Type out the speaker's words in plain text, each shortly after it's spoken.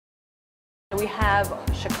We have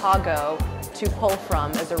Chicago to pull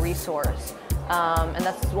from as a resource, and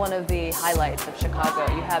that's one of the highlights of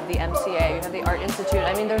Chicago. You have the MCA, you have the Art Institute.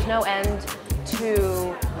 I mean, there's no end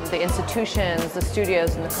to the institutions, the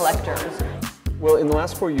studios, and the collectors. Well, in the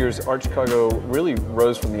last 4 years, Art Chicago really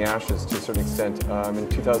rose from the ashes to a certain extent. In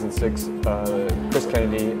 2006, Chris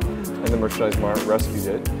Kennedy and the Merchandise Mart rescued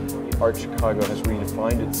it. Art Chicago has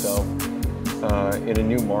redefined itself in a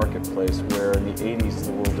new marketplace where in the 80s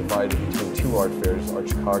the world divided between two art fairs, Art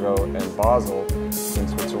Chicago and Basel in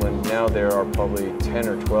Switzerland. Now there are probably 10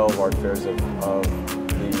 or 12 art fairs of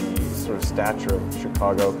the sort of stature of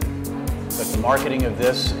Chicago. But the marketing of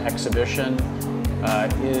this exhibition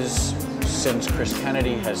is, since Chris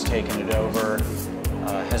Kennedy has taken it over,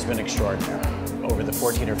 has been extraordinary. Over the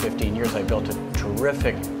 14 or 15 years, I built a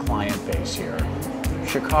terrific client base here.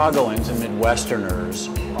 Chicagoans and Midwesterners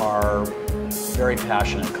are very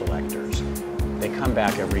passionate collectors. They come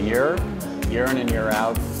back every year in and year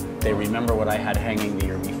out. They remember what I had hanging the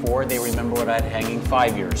year before. They remember what I had hanging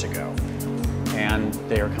 5 years ago. And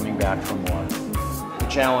they are coming back for more. The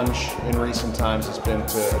challenge in recent times has been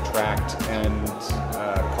to attract and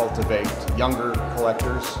cultivate younger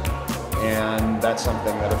collectors, and that's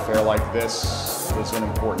something that a fair like this is an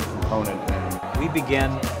important component in. We began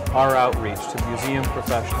our outreach to museum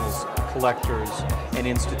professionals, collectors, and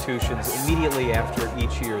institutions immediately after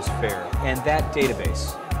each year's fair. And that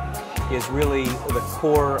database is really the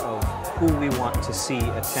core of who we want to see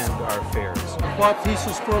attend our fairs. I bought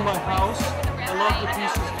pieces for my house. I love the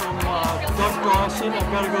pieces from Doug Dawson.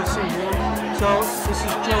 I've got to go see him. So this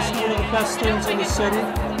is just one of the best things in the city.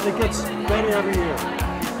 It gets better every year.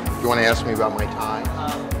 You want to ask me about my tie?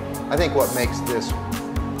 I think what makes this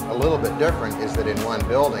a little bit different is that in one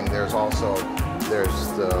building there's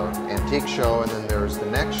the antique show and then there's the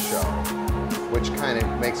next show, which kind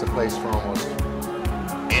of makes a place for almost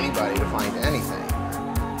anybody to find anything.